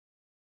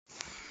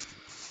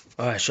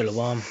All right,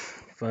 Shalom.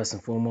 First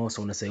and foremost,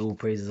 I want to say all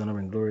praises, honor,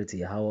 and glory to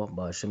Yahweh,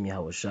 Ba'ashem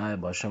Yahweh Shai,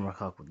 Ba'ashem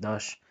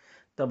Rakakudash.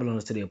 Double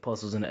honors to the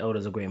apostles and the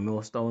elders of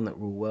GreatMillStone that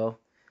rule well.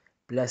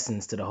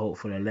 Blessings to the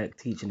hopeful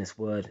elect, teaching this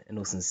word in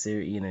all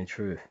sincerity and in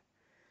truth.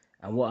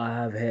 And what I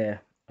have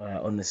here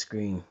on the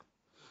screen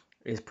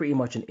is pretty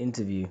much an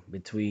interview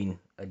between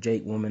a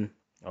Jake woman,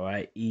 all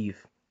right,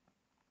 Eve,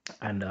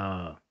 and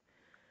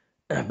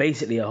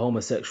basically a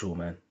homosexual,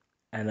 man.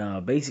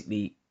 And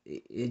basically,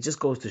 it just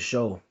goes to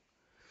show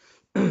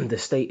the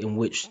state in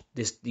which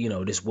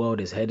this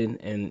world is heading,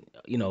 and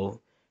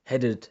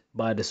headed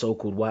by the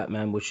so-called white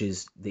man, which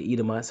is the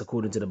Edomites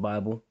according to the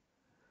Bible,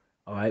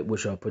 all right,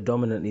 which are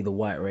predominantly the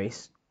white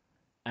race.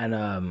 And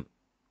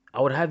I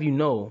would have you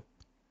know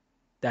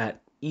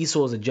that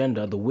Esau's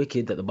agenda, the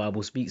wicked that the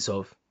Bible speaks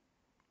of,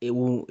 it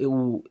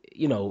will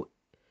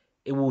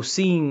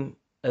seem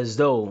as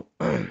though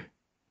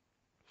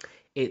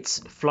it's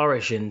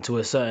flourishing to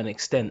a certain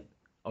extent.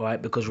 All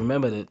right, because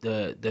remember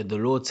that the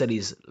Lord said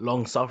he's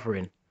long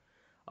suffering.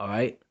 All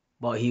right,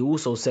 but he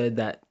also said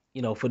that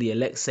for the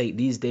elect's sake,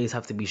 these days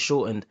have to be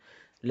shortened,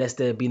 lest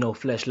there be no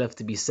flesh left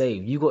to be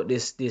saved. You got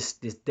this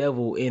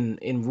devil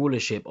in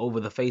rulership over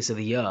the face of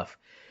the earth,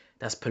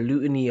 that's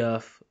polluting the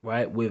earth,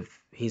 right, with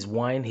his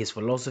wine, his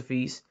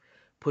philosophies,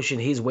 pushing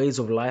his ways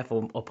of life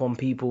upon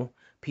people,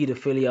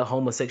 pedophilia,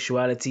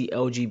 homosexuality,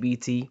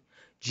 LGBT,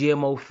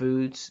 GMO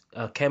foods,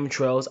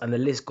 chemtrails, and the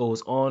list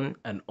goes on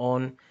and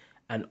on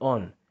and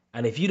on.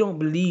 And if you don't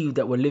believe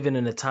that we're living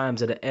in the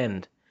times of the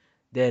end,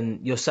 then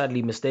you're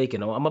sadly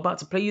mistaken. I'm about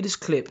to play you this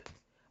clip,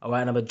 all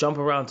right, and I'm going to jump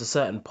around to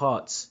certain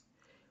parts,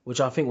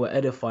 which I think were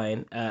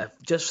edifying,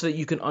 just so that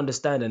you can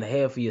understand and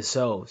hear for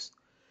yourselves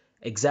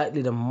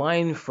exactly the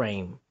mind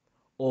frame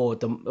or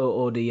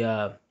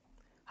the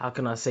how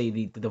can I say,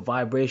 the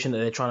vibration that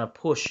they're trying to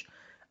push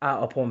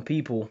out upon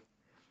people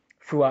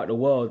throughout the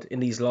world in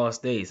these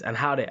last days, and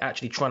how they're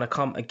actually trying to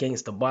come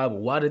against the Bible.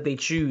 Why did they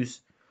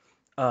choose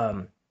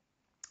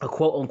a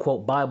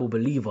quote-unquote Bible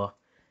believer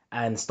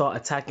and start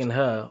attacking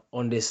her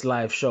on this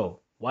live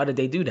show? Why did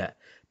they do that?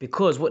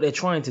 Because what they're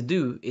trying to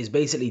do is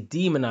basically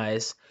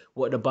demonize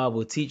what the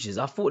Bible teaches.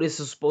 I thought this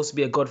was supposed to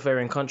be a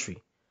God-fearing country.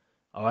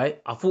 All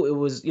right. I thought it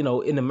was,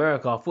 in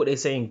America, I thought they're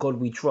saying God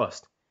we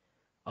trust.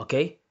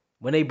 Okay.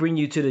 When they bring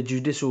you to the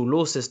judicial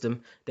law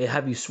system, they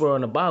have you swear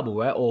on the Bible,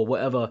 right? Or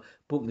whatever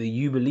book that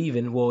you believe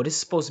in. Well, this is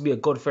supposed to be a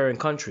God-fearing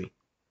country.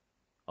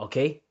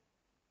 Okay.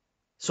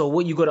 So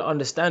what you got to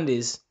understand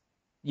is,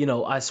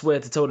 I swear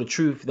to tell the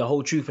truth, the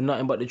whole truth, and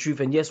nothing but the truth.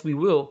 And yes, we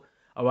will.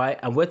 All right.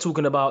 And we're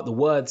talking about the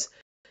words.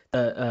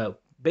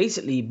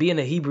 Basically, being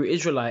a Hebrew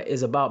Israelite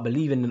is about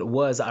believing in the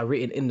words that are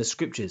written in the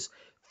scriptures,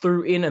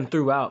 in and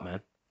throughout,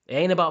 man. It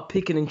ain't about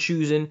picking and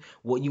choosing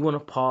what you want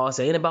to pass.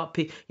 It ain't about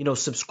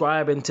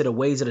subscribing to the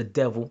ways of the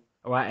devil,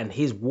 all right, and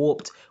his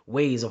warped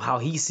ways of how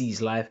he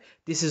sees life.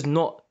 This is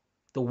not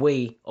the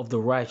way of the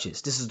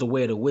righteous. This is the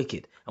way of the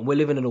wicked. And we're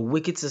living in a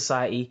wicked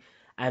society.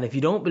 And if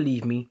you don't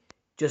believe me,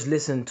 just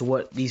listen to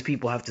what these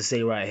people have to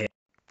say right here.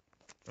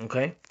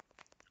 Okay?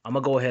 I'm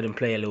going to go ahead and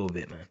play a little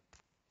bit, man.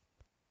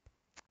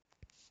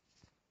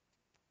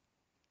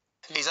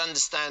 Is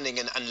understanding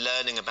and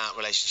learning about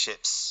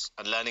relationships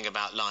and learning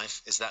about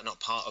life, is that not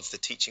part of the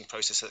teaching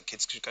process that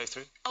kids could go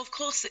through? Of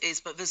course it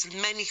is, but there's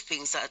many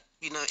things that,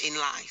 in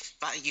life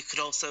that you could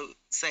also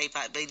say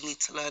that they need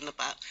to learn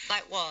about.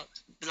 Like what?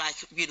 Like,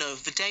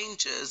 the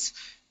dangers.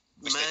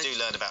 Which they do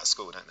learn about at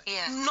school, don't they?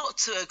 Yeah. Not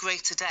to a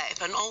greater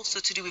depth, and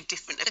also to do with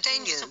different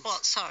opinions. The dangers of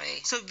what,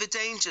 sorry? So the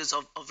dangers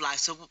of life,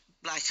 so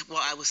like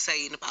what I was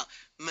saying about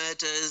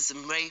murders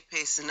and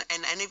rapists and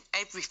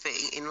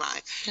everything in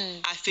life.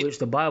 I think, which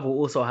the Bible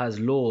also has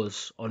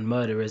laws on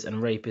murderers and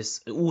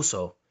rapists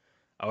also,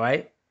 all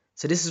right?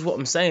 So this is what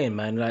I'm saying,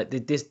 man. Like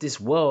this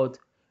world,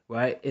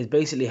 right, is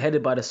basically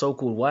headed by the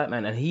so-called white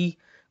man, and he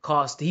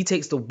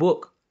takes the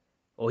book,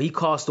 or he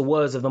casts the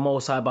words of the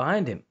Most High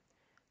behind him.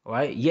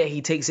 Right? Yet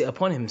he takes it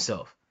upon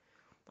himself.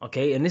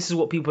 Okay? And this is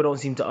what people don't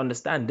seem to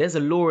understand. There's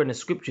a law in the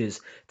scriptures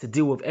to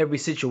deal with every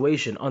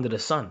situation under the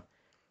sun.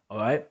 All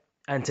right?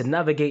 And to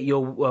navigate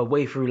your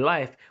way through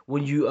life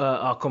when you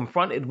are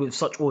confronted with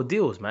such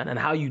ordeals, man, and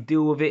how you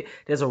deal with it.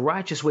 There's a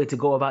righteous way to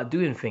go about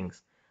doing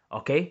things.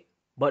 Okay?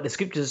 But the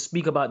scriptures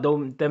speak about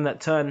them that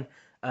turn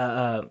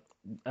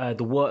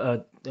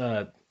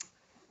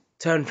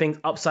turn things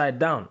upside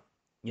down.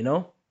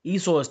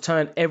 Esau has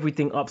turned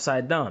everything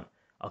upside down.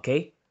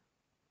 Okay?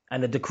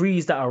 And the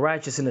decrees that are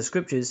righteous in the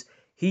scriptures,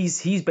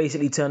 he's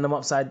basically turned them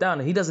upside down,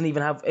 and he doesn't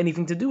even have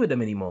anything to do with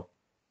them anymore.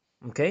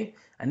 Okay?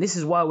 And this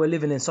is why we're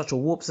living in such a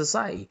warped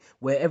society,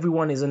 where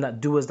everyone is in that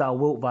do as thou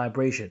wilt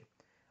vibration.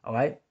 All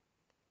right?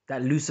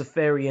 That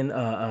Luciferian,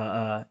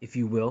 if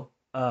you will,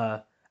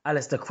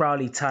 Aleister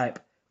Crowley type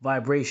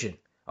vibration.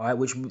 All right?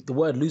 Which the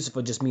word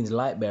Lucifer just means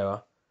light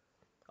bearer.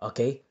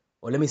 Okay?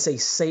 Or let me say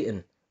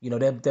Satan.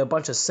 They're a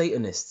bunch of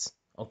Satanists.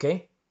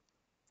 Okay?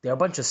 They're a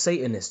bunch of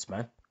Satanists,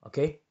 man.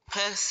 Okay?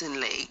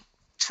 personally,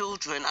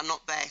 children are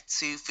not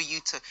there for you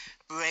to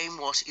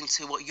brainwash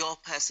into what your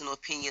personal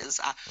opinions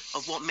are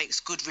of what makes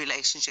good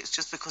relationships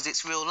just because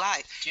it's real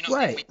life. Do you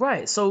not think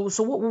Right. So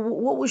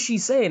what was she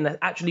saying that's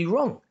actually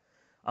wrong?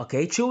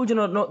 Okay, children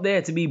are not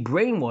there to be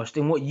brainwashed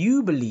in what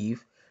you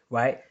believe,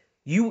 right?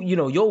 You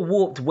know your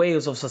warped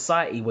ways of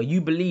society where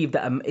you believe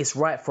that it's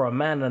right for a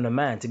man and a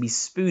man to be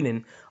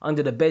spooning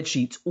under the bed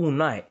sheets all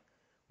night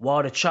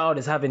while the child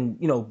is having,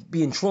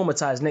 being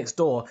traumatized next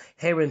door,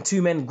 hearing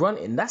two men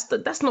grunting. That's not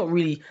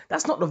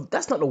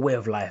the way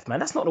of life, man.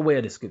 That's not the way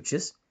of the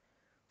scriptures.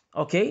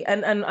 Okay,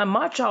 and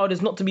my child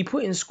is not to be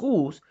put in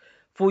schools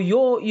for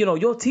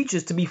your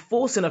teachers to be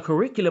forcing a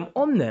curriculum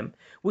on them,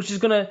 which is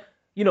gonna,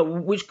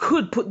 which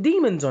could put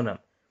demons on them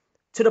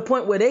to the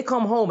point where they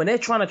come home and they're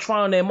trying to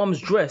try on their mom's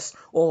dress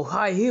or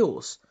high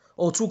heels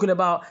or talking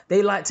about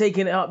they like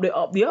taking it up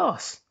the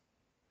arse.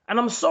 And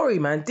I'm sorry,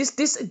 man,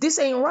 this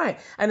ain't right.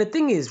 And the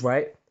thing is,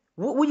 right,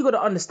 what you got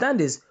to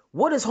understand is,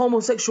 what does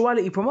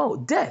homosexuality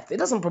promote? Death. It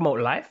doesn't promote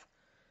life,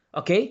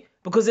 okay?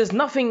 Because there's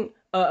nothing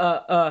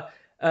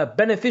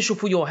beneficial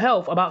for your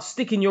health about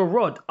sticking your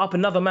rod up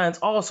another man's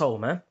arsehole,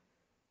 man.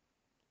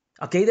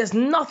 Okay, there's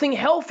nothing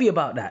healthy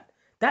about that.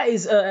 That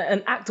is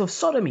an act of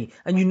sodomy.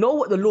 And you know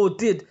what the Lord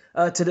did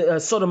to the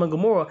Sodom and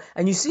Gomorrah.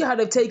 And you see how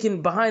they've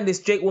taken behind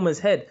this Jake woman's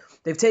head.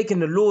 They've taken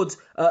the Lord's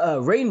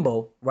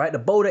rainbow, right? The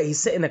bow that he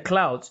set in the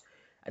clouds,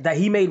 that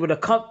he made with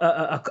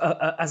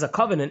as a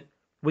covenant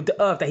with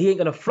the earth, that he ain't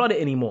going to flood it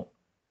anymore.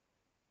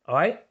 All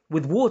right?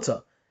 With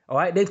water. All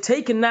right? They've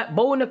taken that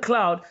bow in the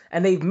cloud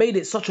and they've made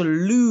it such a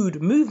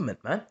lewd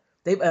movement, man.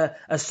 They've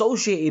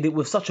associated it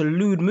with such a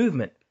lewd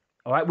movement.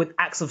 All right? With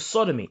acts of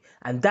sodomy.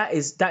 And that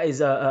is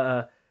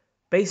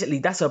basically,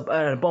 that's an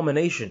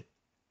abomination,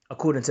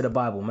 according to the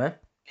Bible, man.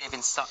 We live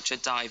in such a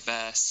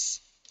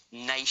diverse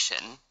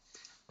nation,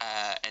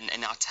 and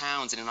in our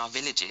towns and in our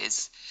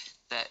villages,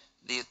 that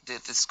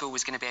the school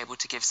is going to be able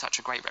to give such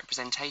a great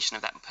representation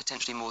of that,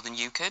 potentially more than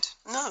you could.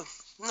 No,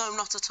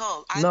 not at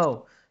all.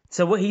 No.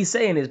 So what he's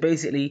saying is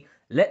basically,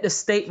 let the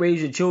state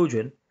raise your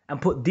children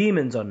and put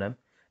demons on them,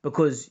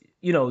 because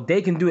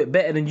they can do it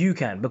better than you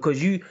can,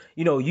 because you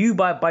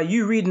by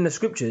you reading the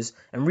scriptures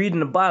and reading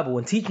the Bible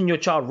and teaching your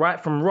child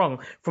right from wrong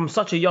from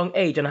such a young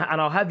age. And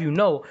I'll have you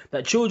know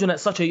that children at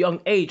such a young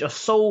age are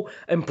so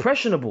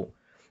impressionable.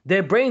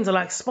 Their brains are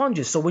like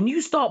sponges. So when you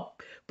start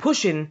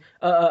pushing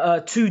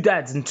two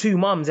dads and two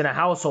mums in a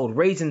household,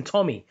 raising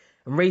Tommy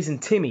and raising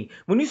Timmy,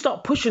 when you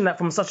start pushing that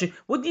from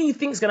what do you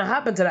think is going to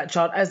happen to that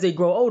child as they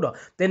grow older?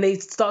 Then they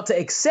start to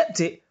accept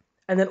it.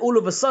 And then all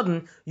of a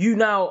sudden,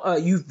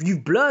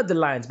 you've blurred the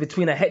lines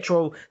between a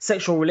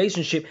heterosexual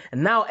relationship,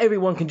 and now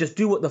everyone can just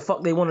do what the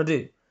fuck they want to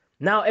do.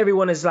 Now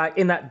everyone is like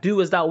in that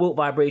do as thou wilt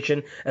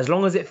vibration. As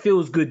long as it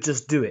feels good,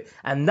 just do it.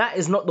 And that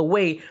is not the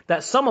way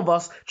that some of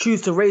us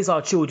choose to raise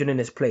our children in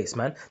this place,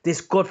 man. This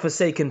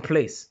godforsaken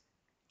place.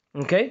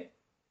 Okay?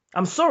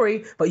 I'm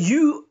sorry, but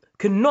you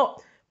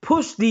cannot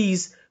push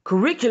these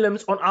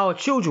curriculums on our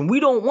children. We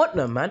don't want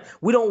them, man.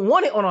 We don't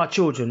want it on our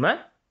children, man.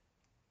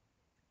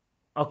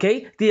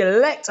 Okay, the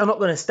elect are not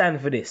going to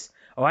stand for this.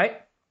 All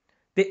right,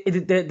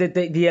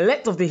 the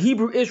elect of the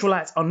Hebrew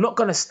Israelites are not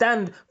going to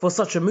stand for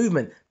such a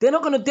movement. They're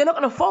not going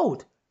to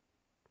fold.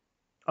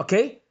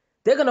 Okay,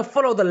 they're going to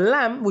follow the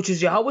Lamb, which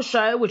is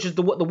Yahushua, which is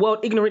what the world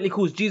ignorantly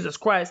calls Jesus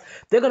Christ.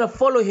 They're going to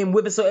follow him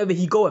whithersoever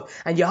he goeth.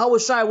 And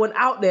Yahushua went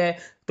out there.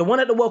 The one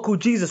that the world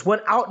called Jesus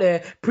went out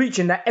there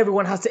preaching that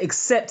everyone has to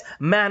accept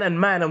man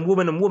and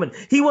woman.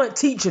 He weren't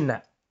teaching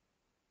that.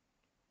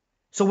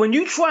 So when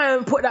you try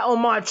and put that on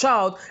my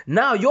child,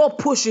 now you're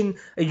pushing,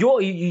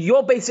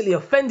 you're basically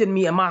offending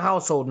me and my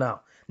household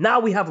now. Now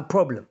we have a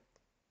problem.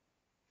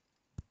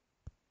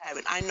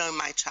 I know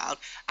my child.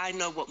 I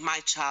know what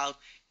my child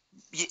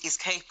is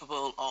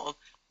capable of.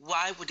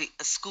 Why would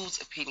a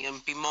school's opinion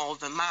be more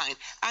than mine?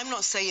 I'm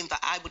not saying that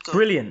I would go...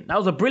 Brilliant. That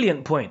was a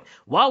brilliant point.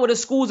 Why would a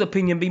school's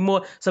opinion be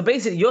more... So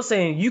basically, you're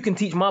saying you can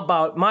teach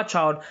my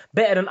child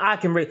better than I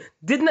can raise...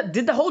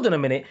 Hold on a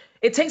minute.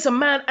 It takes a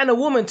man and a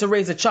woman to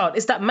raise a child.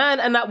 It's that man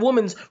and that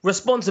woman's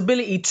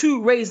responsibility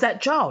to raise that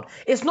child.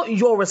 It's not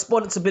your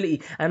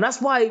responsibility. And that's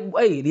why,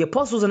 the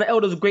apostles and the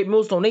elders of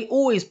GreatMillStone, they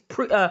always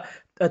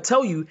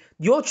tell you,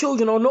 your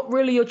children are not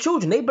really your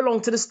children. They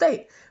belong to the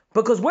state.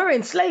 Because we're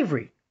in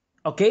slavery.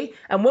 Okay,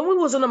 and when we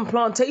was on them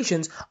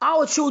plantations,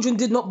 our children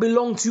did not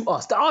belong to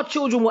us. Our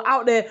children were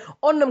out there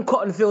on them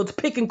cotton fields,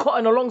 picking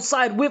cotton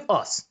alongside with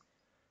us.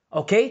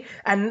 Okay,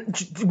 and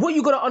what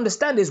you got to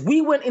understand is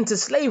we went into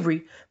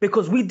slavery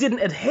because we didn't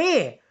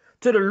adhere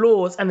to the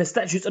laws and the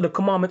statutes and the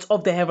commandments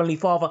of the Heavenly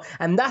Father.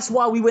 And that's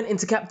why we went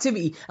into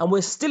captivity, and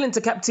we're still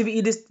into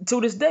captivity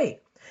till this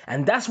day.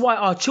 And that's why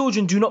our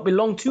children do not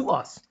belong to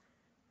us.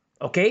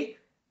 Okay,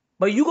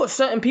 but you got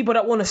certain people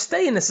that want to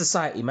stay in the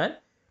society, man.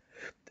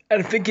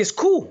 And think it's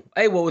cool.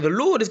 Hey, well, the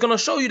Lord is going to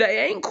show you that it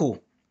ain't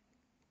cool.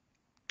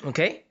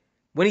 Okay?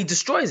 When he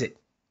destroys it.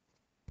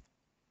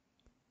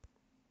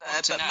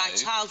 to but know. my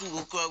child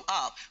will grow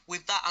up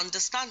with that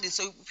understanding.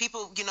 So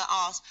people,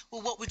 ask,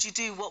 well, what would you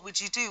do? What would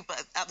you do?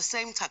 But at the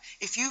same time,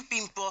 if you've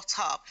been brought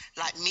up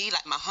like me,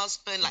 like my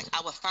husband, like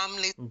our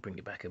family, Bring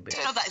it back a bit.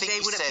 that they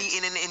wouldn't be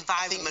in an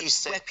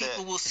environment where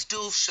people will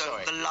still show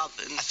the love.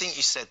 And I think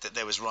you said that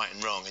there was right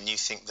and wrong, and you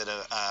think that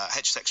a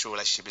heterosexual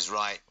relationship is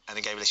right and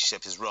a gay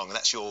relationship is wrong. And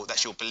that's your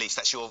beliefs.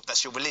 That's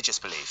your religious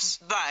beliefs.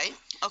 right,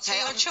 okay. So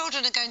your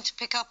children are going to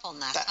pick up on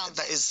that, aren't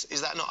they?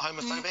 Is that not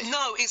homophobic?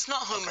 No, it's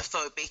not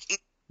homophobic.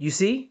 You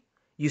see,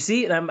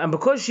 and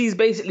because she's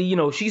basically,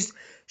 she's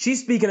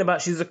speaking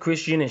about she's a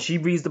Christian and she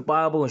reads the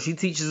Bible and she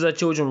teaches her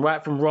children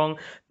right from wrong.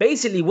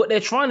 Basically, what they're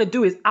trying to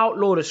do is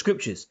outlaw the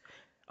scriptures,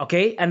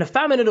 okay? And the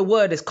famine of the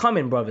word is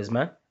coming, brothers,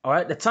 man. All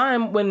right, the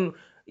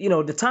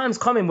time's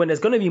coming when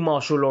there's going to be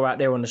martial law out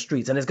there on the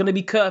streets, and there's going to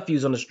be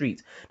curfews on the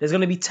streets. There's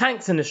going to be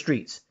tanks in the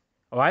streets,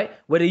 all right?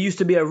 Where there used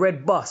to be a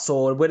red bus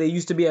or where there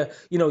used to be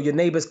your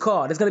neighbor's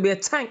car. There's going to be a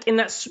tank in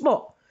that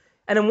spot.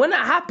 And then when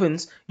that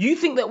happens, you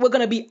think that we're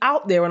going to be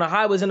out there on the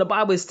highways and the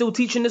Bible is still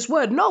teaching this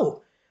word?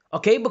 No.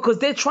 Okay? Because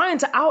they're trying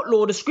to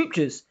outlaw the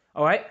scriptures.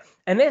 All right?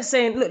 And they're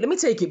saying, look, let me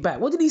take it back.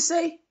 What did he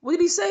say?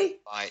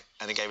 Right,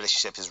 and a gay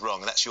relationship is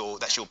wrong. That's your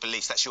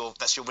beliefs. That's your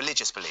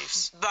religious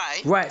beliefs.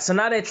 Right. So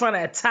now they're trying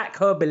to attack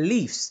her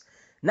beliefs.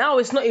 Now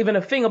it's not even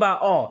a thing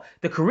about,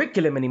 the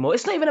curriculum anymore.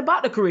 It's not even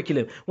about the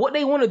curriculum. What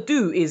they want to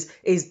do is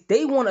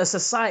they want a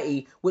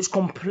society which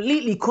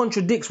completely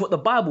contradicts what the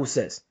Bible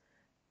says.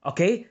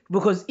 Okay,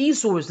 because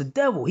Esau is the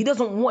devil. He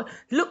doesn't want...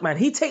 Look, man,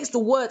 he takes the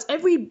words,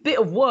 every bit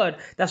of word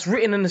that's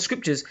written in the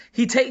scriptures,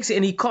 he takes it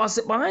and he casts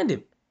it behind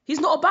him.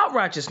 He's not about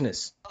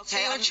righteousness. So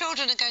your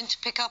children are going to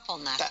pick up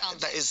on that, aren't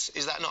they? Is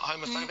that not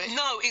homophobic?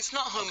 No, it's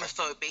not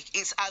homophobic.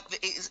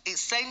 It's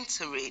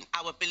centering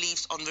our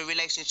beliefs on the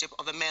relationship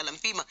of a male and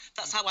female.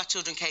 That's how our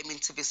children came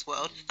into this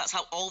world. That's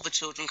how all the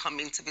children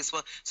come into this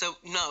world. So,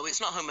 no, it's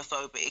not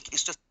homophobic.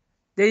 It's just...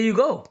 There you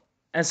go.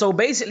 And so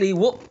basically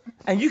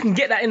and you can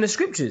get that in the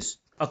scriptures.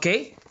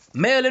 Okay,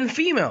 male and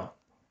female,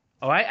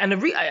 all right, and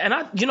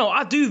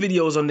I do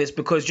videos on this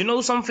because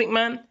something,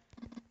 man,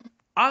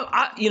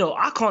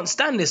 I can't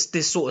stand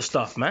this sort of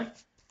stuff, man.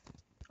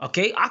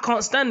 Okay, I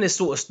can't stand this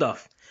sort of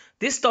stuff.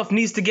 This stuff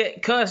needs to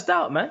get cursed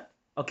out, man.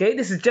 Okay,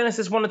 this is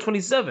Genesis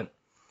 1:27.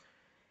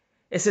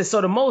 It says,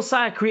 so the Most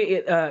High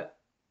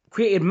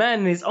created man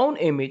in his own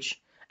image,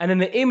 and in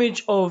the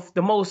image of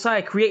the Most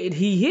High created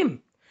he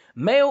him.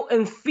 Male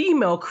and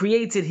female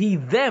created he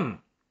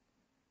them.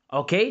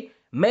 Okay.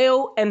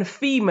 Male and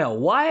female.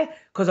 Why?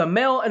 Because a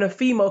male and a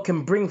female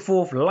can bring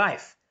forth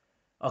life.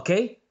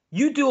 Okay?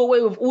 You do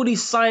away with all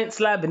these science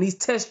lab and these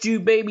test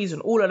tube babies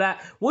and all of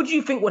that. What do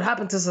you think would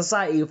happen to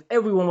society if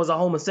everyone was a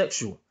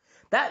homosexual?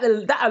 That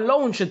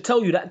alone should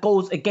tell you that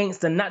goes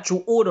against the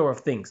natural order of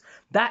things.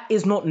 That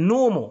is not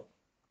normal.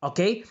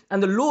 Okay?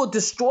 And the Lord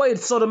destroyed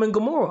Sodom and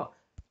Gomorrah.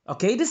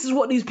 Okay? This is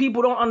what these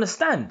people don't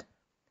understand.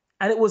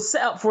 And it was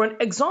set up for an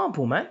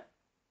example, man.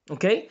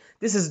 Okay?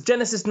 This is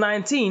Genesis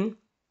 19.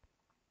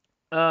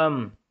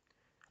 I'm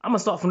going to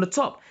start from the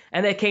top.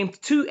 And there came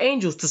 2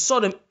 angels to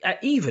Sodom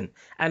at even.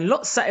 And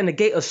Lot sat in the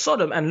gate of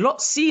Sodom. And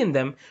Lot, seeing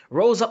them,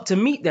 rose up to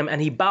meet them.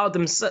 And he bowed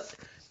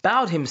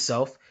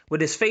himself with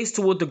his face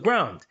toward the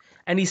ground.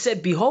 And he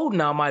said, behold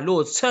now, my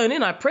lords, turn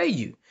in, I pray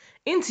you,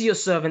 into your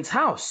servant's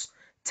house.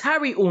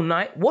 Tarry all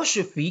night, wash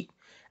your feet,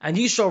 and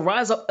ye shall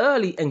rise up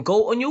early and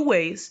go on your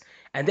ways.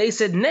 And they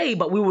said, nay,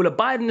 but we will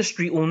abide in the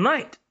street all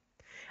night.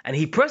 And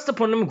he pressed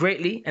upon them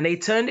greatly, and they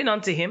turned in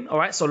unto him. All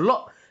right, so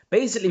Lot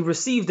basically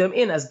received them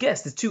in as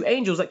guests, the 2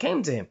 angels that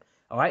came to him.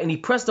 All right, and he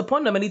pressed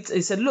upon them and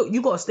he said, look,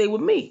 you got to stay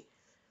with me.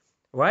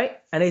 Right?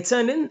 And they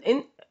turned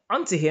in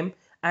unto him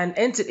and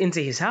entered into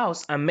his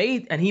house and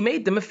he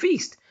made them a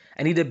feast.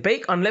 And he did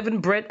bake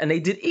unleavened bread and they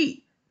did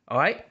eat. All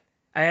right?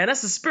 And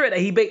that's the spirit that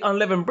he baked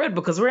unleavened bread,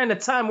 because we're in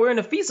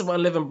the feast of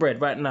unleavened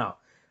bread right now.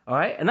 All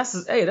right? And that's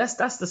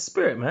the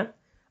spirit, man.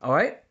 All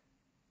right?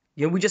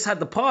 We just had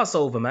the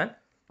Passover, man.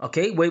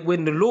 Okay?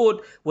 When the Lord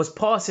was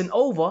passing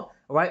over,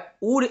 right,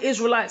 all the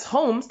Israelites'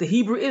 homes, the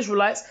Hebrew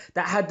Israelites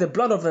that had the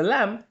blood of the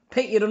lamb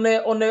painted on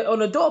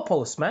the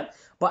doorposts, man.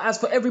 But as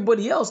for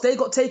everybody else, they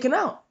got taken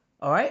out.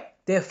 All right,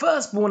 their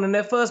firstborn and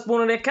their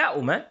firstborn of their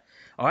cattle, man.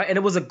 All right, and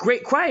there was a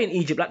great cry in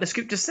Egypt, like the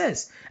scripture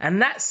says.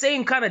 And that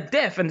same kind of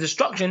death and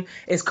destruction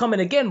is coming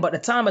again. But the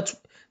time of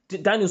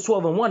Daniel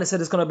 12:1, it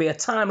said it's going to be a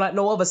time like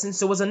no other since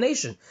there was a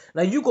nation.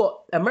 Now you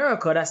got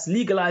America that's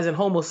legalizing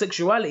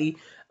homosexuality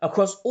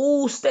across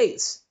all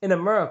states in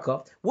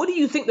America. What do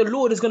you think the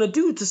Lord is going to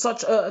do to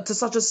such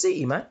a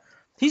city, man?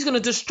 He's going to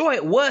destroy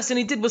it worse than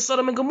he did with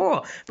Sodom and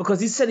Gomorrah,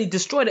 because he said he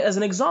destroyed it as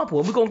an example.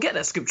 And we're going to get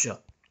that scripture.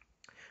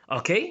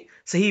 Okay?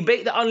 So he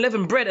baked the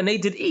unleavened bread and they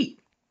did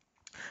eat.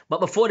 But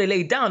before they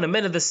lay down, the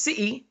men of the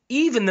city,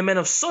 even the men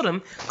of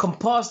Sodom,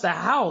 compassed the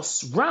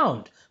house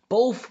round,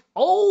 both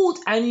old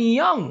and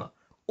young,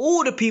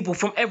 all the people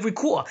from every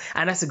quarter.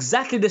 And that's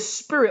exactly the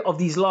spirit of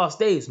these last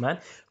days, man.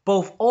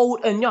 both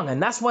old and young.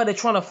 And that's why they're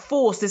trying to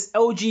force this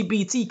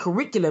LGBT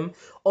curriculum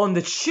on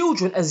the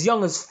children as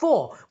young as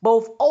 4,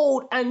 both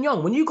old and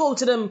young. When you go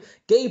to them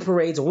gay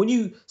parades, or when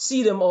you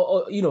see them,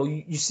 or you know,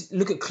 you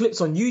look at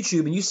clips on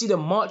YouTube and you see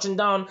them marching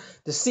down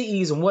the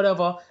cities and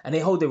whatever, and they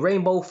hold the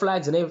rainbow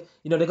flags and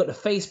they got the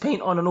face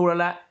paint on and all of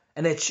that.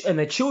 And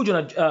their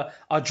children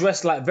are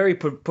dressed like very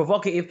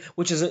provocative,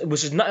 which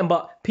is nothing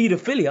but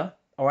pedophilia,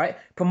 all right?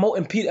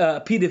 Promoting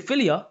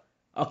pedophilia,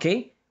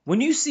 okay? When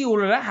you see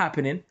all of that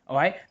happening, all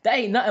right, that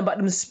ain't nothing but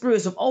them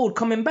spirits of old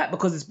coming back,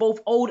 because it's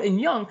both old and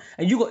young,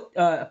 and you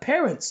got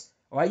parents,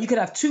 all right? You could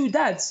have 2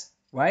 dads,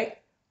 right,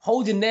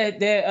 holding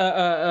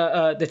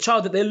the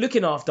child that they're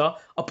looking after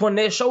upon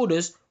their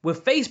shoulders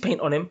with face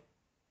paint on him,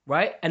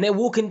 right? And they're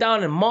walking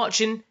down and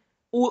marching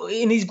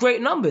in these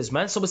great numbers,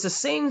 man. So it's the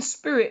same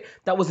spirit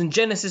that was in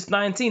Genesis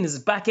 19 is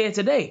back here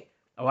today,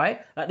 all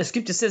right? Like the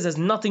scripture says, there's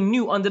nothing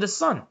new under the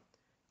sun,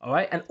 all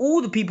right? And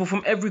all the people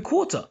from every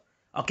quarter,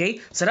 okay?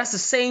 So that's the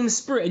same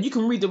spirit. And you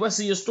can read the rest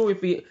of your story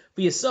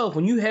for yourself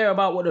when you hear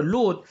about what the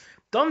Lord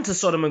done to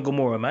Sodom and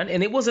Gomorrah, man.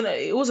 And it wasn't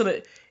a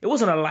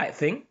light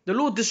thing. The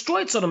Lord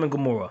destroyed Sodom and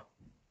Gomorrah,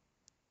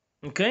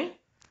 okay?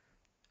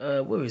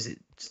 Where is it?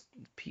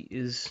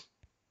 Peter's...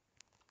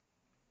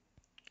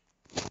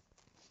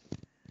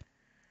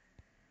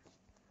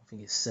 I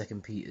think it's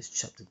 2 Peter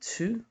chapter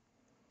 2.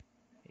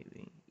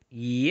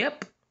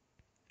 Yep.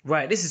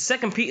 Right, this is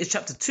 2 Peter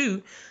chapter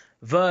 2,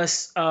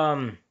 verse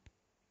 5.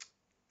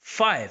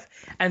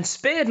 And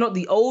spared not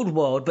the old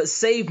world, but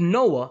saved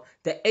Noah,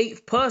 the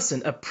 8th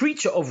person, a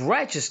preacher of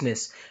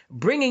righteousness,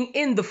 bringing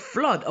in the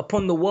flood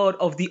upon the world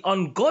of the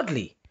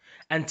ungodly,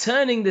 and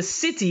turning the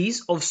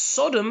cities of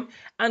Sodom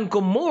and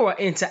Gomorrah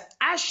into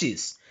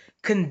ashes,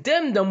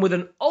 condemned them with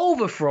an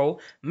overthrow,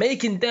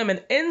 making them an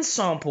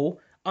ensample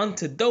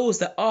unto those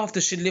that after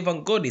should live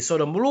ungodly. So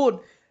the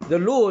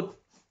Lord,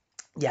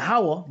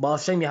 Yahweh, Baal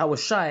Shem Yahweh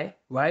Shai,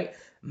 right,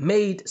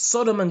 made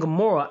Sodom and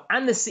Gomorrah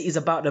and the cities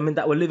about them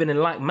that were living in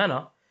like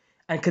manner,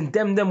 and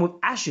condemned them with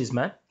ashes,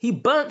 man. He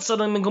burnt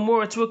Sodom and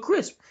Gomorrah to a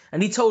crisp.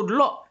 And he told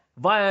Lot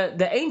via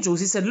the angels,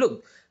 he said,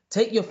 look,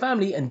 take your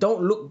family and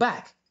don't look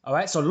back. All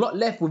right, so Lot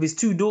left with his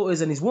 2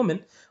 daughters and his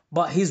woman,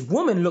 but his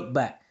woman looked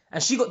back.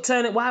 And she got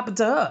turned. What happened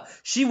to her?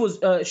 She was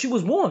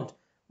warned,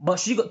 but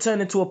she got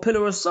turned into a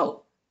pillar of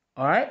salt.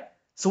 All right.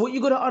 So what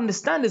you got to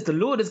understand is the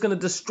Lord is going to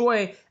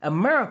destroy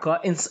America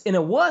in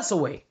a worse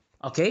way,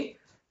 okay,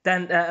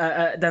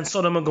 than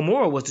Sodom and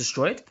Gomorrah was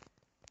destroyed.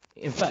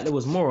 In fact, there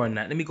was more on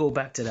that. Let me go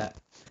back to that.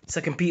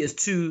 2 Peter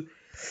 2,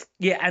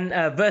 and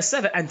verse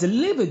 7, and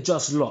delivered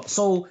just Lot.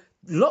 So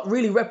Lot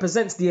really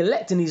represents the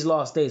elect in these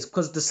last days,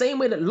 because the same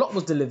way that Lot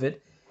was delivered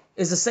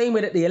is the same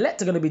way that the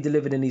elect are going to be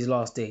delivered in these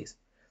last days.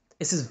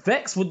 It says,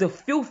 vexed with the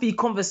filthy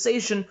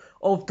conversation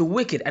of the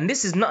wicked. And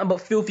this is nothing but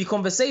filthy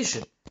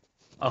conversation.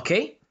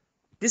 Okay?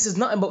 This is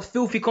nothing but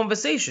filthy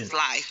conversation.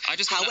 Life.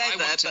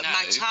 However,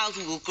 my child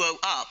will grow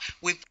up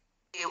with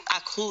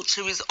our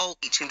culture is all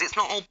teachings. It's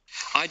not all.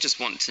 I just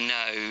want to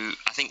know,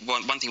 I think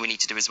one thing we need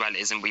to do as well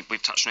is, and we've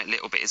touched on it a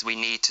little bit, is we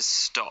need to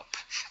stop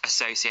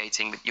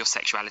associating your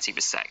sexuality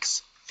with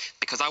sex.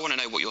 Because I want to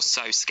know what you're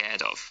so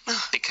scared of.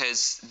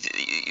 Because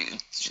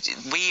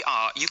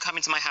you come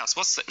into my house.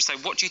 So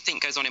what do you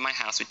think goes on in my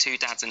house with 2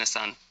 dads and a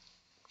son?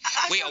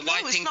 We are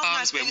wiping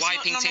bums, we're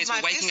wiping tears,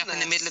 we're waking up in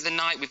the middle of the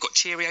night, we've got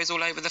Cheerios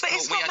all over the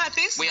floor.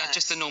 We are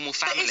just a normal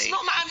family. But it's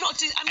not my, I'm not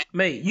doing...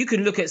 Mate, you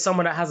can look at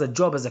someone that has a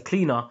job as a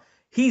cleaner.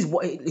 He's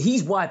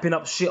wiping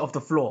up shit off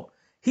the floor.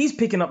 He's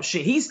picking up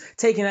shit. He's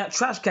taking out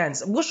trash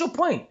cans. What's your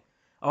point?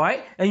 All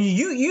right? And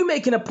you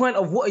making a point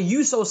of what are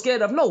you so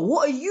scared of? No,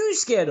 what are you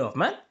scared of,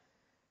 man?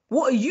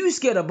 What are you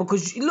scared of?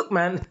 Because, look,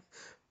 man,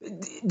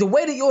 the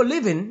way that you're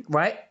living,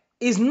 right,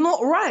 is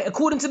not right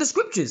according to the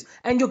scriptures.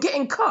 And you're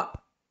getting cut.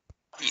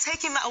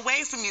 Taking that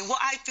away from you, what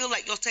I feel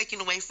like you're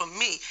taking away from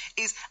me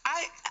is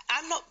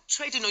I'm not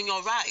trading on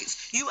your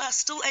rights. You are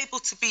still able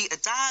to be a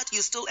dad.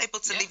 You're still able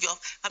to live your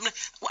family.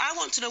 I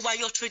want to know why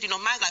you're trading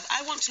on my life.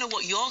 I want to know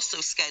what you're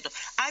so scared of.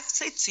 I've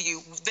said to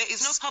you, there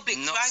is no public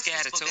crisis. Not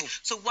scared at all.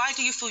 So why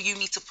do you feel you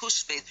need to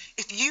push this?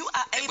 If you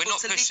are able to We're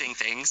not pushing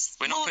things.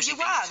 We're not pushing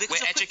things.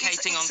 We're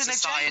educating on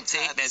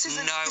society. There's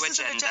no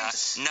agenda.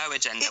 No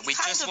agenda. We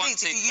just want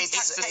to...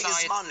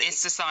 It's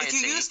society.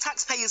 If you use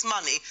taxpayers'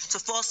 money to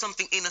force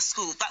something in a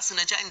school, that's an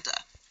agenda.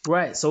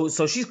 Right, so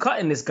she's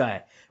cutting this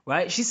guy,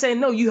 right? She's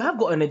saying, no, you have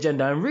got an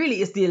agenda, and really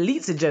it's the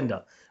elite's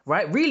agenda,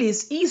 right? Really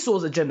it's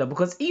Esau's agenda,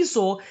 because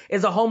Esau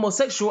is a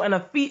homosexual and a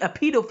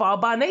pedophile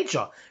by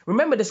nature.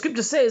 Remember, the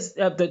scripture says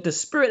the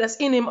spirit that's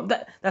in him,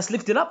 that's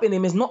lifted up in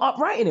him, is not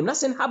upright in him.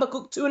 That's in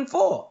Habakkuk 2 and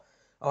 4,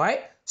 all right?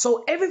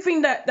 So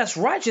everything that's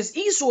righteous,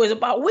 Esau is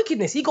about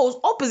wickedness. He goes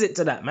opposite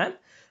to that, man,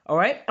 all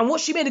right? And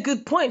what she made a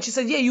good point. She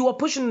said, yeah, you are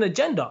pushing an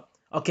agenda,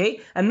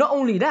 okay? And not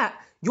only that,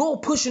 you're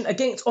pushing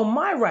against on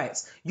my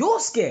rights.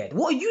 You're scared.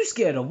 What are you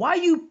scared of? Why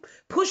are you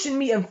pushing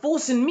me and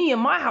forcing me and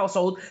my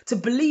household to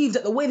believe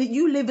that the way that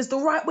you live is the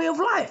right way of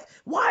life?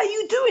 Why are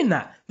you doing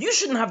that? You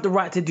shouldn't have the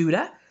right to do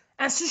that.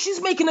 And so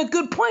she's making a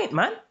good point,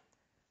 man.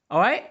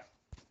 All right?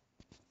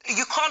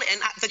 You call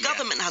it the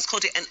government has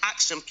called it an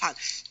action plan.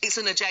 It's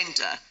an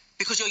agenda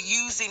because you're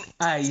using.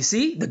 You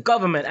see, the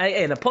government.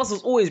 And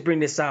apostles always bring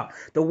this out.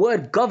 The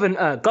word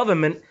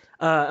government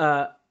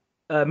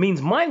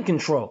means mind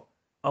control.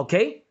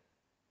 Okay,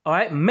 all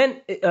right.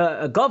 Meant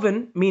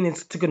govern meaning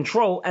to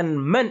control,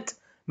 and meant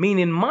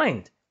meaning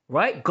mind.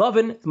 Right?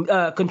 Govern,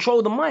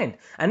 control the mind.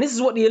 And this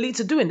is what the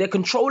elites are doing. They're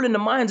controlling the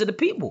minds of the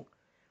people.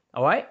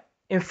 All right?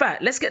 In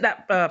fact, let's get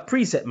that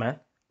precept, man.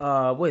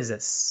 What is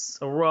it?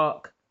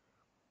 Sirach,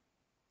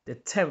 the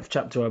 10th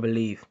chapter, I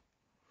believe.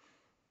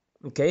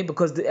 Okay?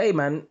 Because,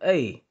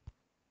 the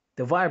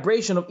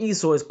vibration of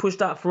Esau is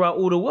pushed out throughout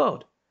all the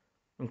world.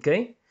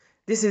 Okay?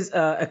 This is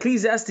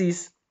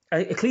Ecclesiasticus,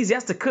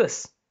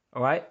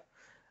 all right?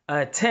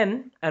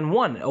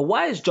 10:1. A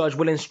wise judge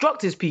will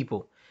instruct his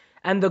people,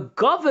 and the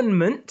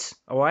government,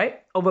 all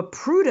right, of a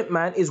prudent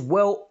man is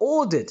well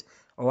ordered,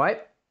 all right?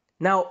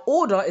 Now,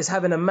 order is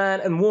having a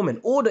man and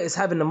woman. Order is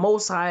having the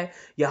Most High,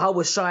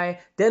 Yahweh Shai,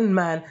 then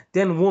man,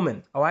 then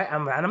woman, all right?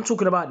 And I'm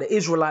talking about the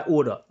Israelite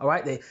order, all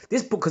right?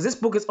 This book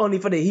is only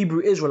for the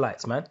Hebrew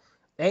Israelites, man.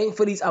 It ain't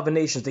for these other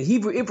nations. The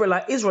Hebrew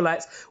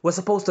Israelites were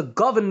supposed to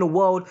govern the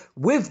world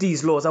with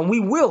these laws, and we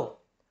will,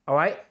 all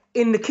right?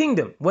 In the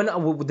kingdom, when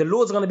the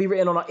laws are going to be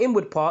written on our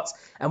inward parts,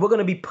 and we're going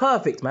to be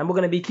perfect, man. We're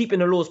going to be keeping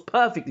the laws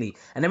perfectly,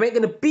 and there ain't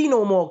going to be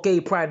no more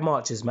gay pride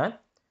marches, man.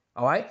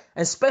 All right,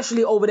 and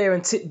especially over there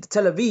in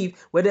Tel Aviv,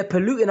 where they're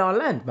polluting our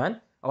land,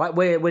 man. All right,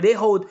 where they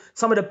hold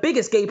some of the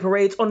biggest gay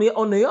parades on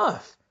the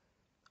earth.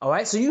 All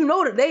right, so you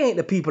know that they ain't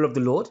the people of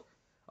the Lord.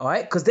 All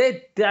right, because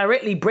they're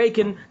directly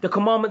breaking the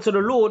commandments of the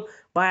Lord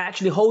by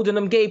actually holding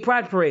them gay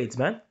pride parades,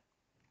 man.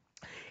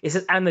 It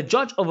says, and the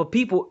judge of a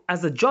people,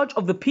 as the judge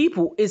of the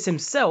people is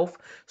himself,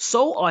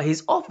 so are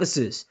his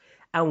officers.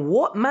 And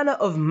what manner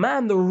of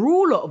man the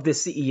ruler of the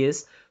city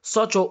is,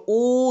 such are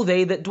all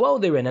they that dwell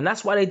therein. And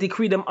that's why they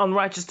decree them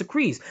unrighteous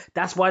decrees.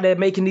 That's why they're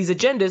making these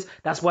agendas.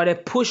 That's why they're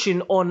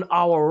pushing on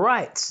our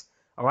rights.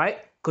 All right?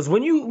 Because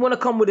when you want to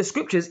come with the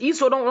scriptures,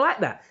 Esau don't like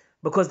that,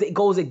 because it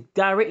goes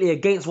directly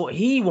against what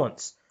he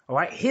wants. All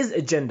right? His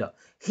agenda.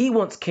 He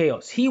wants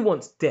chaos. He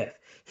wants death.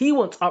 He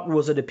wants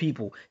uproars of the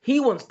people. He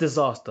wants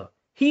disaster.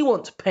 He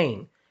wants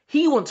pain.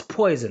 He wants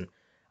poison.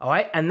 All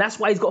right? And that's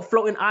why he's got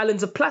floating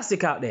islands of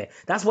plastic out there.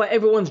 That's why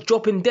everyone's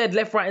dropping dead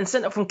left, right, and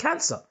center from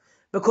cancer.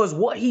 Because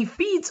what he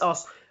feeds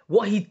us,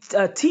 what he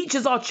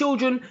teaches our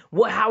children,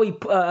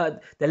 the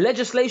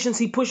legislations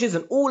he pushes,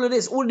 and all of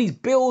this, all of these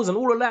bills and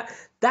all of that,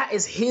 that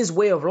is his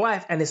way of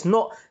life, and it's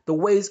not the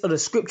ways of the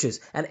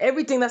scriptures. And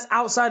everything that's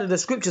outside of the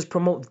scriptures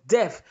promotes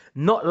death,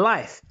 not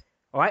life.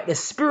 All right? The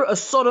spirit of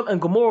Sodom and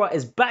Gomorrah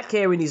is back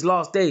here in these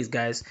last days,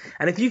 guys.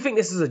 And if you think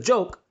this is a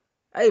joke,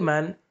 hey,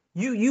 man,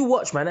 you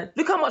watch, man.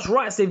 Look how much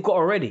rights they've got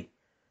already.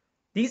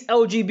 These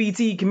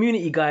LGBT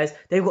community guys,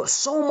 they've got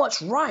so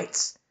much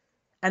rights.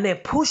 And they're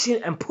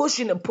pushing and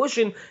pushing and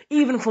pushing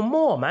even for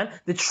more, man.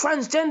 The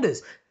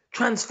transgenders,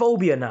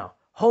 transphobia now,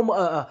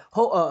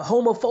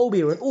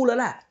 homophobia and all of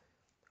that.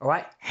 All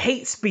right?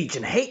 Hate speech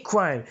and hate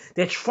crime.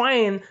 They're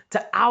trying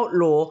to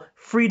outlaw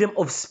freedom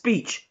of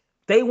speech.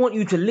 They want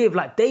you to live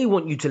like they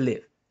want you to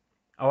live.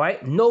 All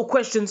right? No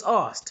questions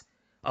asked.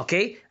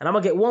 Okay? And I'm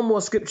going to get one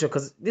more scripture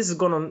because this has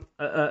gone on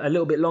a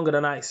little bit longer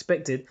than I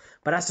expected.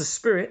 But that's the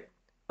spirit.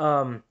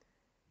 And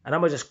I'm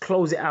going to just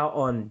close it out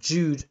on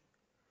Jude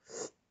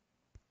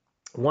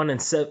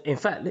 1:7. In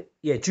fact,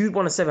 yeah, Jude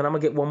 1:7. I'm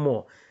going to get one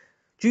more.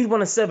 Jude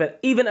 1:7.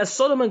 Even as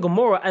Sodom and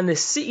Gomorrah and the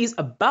cities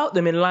about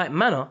them in like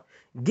manner,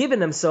 giving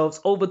themselves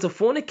over to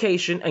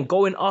fornication and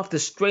going after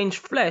strange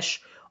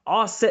flesh,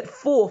 are set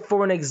forth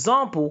for an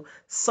example,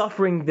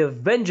 suffering the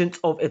vengeance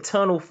of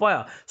eternal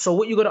fire. So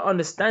what you got to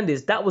understand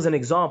is that was an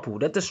example.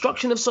 That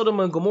destruction of Sodom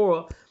and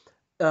Gomorrah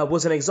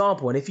was an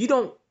example. And if you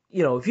don't,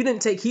 if you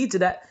didn't take heed to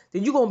that,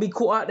 then you're going to be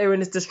caught out there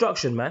in this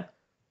destruction, man.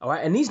 All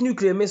right. And these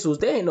nuclear missiles,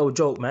 they ain't no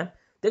joke, man.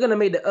 They're going to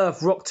make the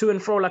earth rock to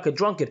and fro like a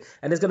drunkard.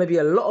 And there's going to be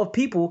a lot of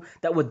people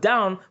that were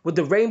down with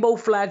the rainbow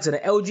flags and the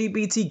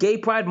LGBT gay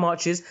pride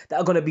marches that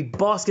are going to be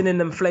basking in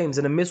them flames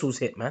and the missiles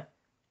hit, man.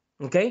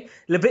 Okay?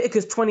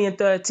 Leviticus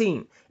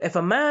 20:13. If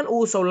a man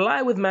also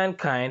lie with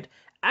mankind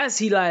as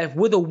he lieth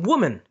with a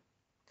woman,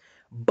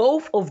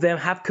 both of them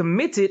have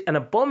committed an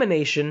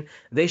abomination,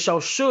 they shall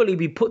surely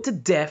be put to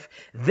death.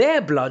 Their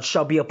blood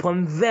shall be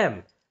upon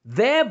them.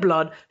 Their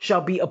blood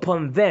shall be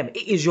upon them.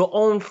 It is your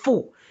own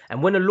fault.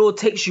 And when the Lord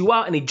takes you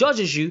out and he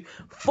judges you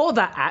for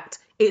that act,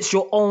 it's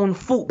your own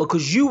fault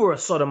because you were a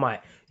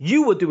sodomite.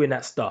 You were doing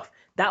that stuff.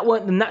 That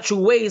weren't the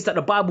natural ways that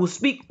the Bible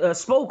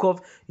spoke of.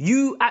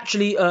 You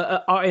actually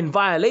are in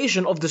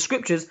violation of the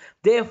scriptures.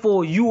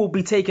 Therefore, you will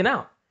be taken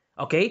out.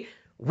 Okay?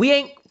 We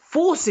ain't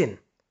forcing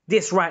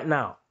this right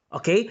now.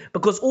 Okay?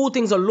 Because all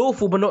things are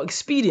lawful but not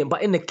expedient.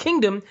 But in the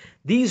kingdom,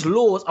 these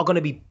laws are going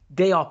to be,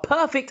 they are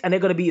perfect and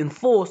they're going to be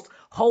enforced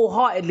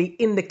wholeheartedly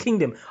in the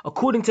kingdom,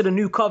 according to the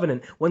new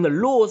covenant, when the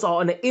laws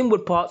are on the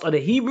inward parts of the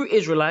Hebrew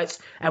Israelites,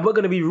 and we're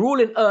going to be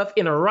ruling earth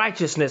in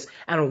righteousness,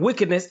 and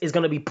wickedness is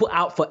going to be put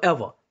out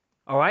forever.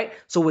 All right?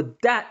 So with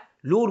that,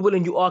 Lord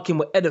willing, you Arkin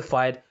were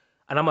edified,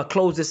 and I'm going to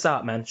close this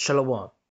out, man. Shalom.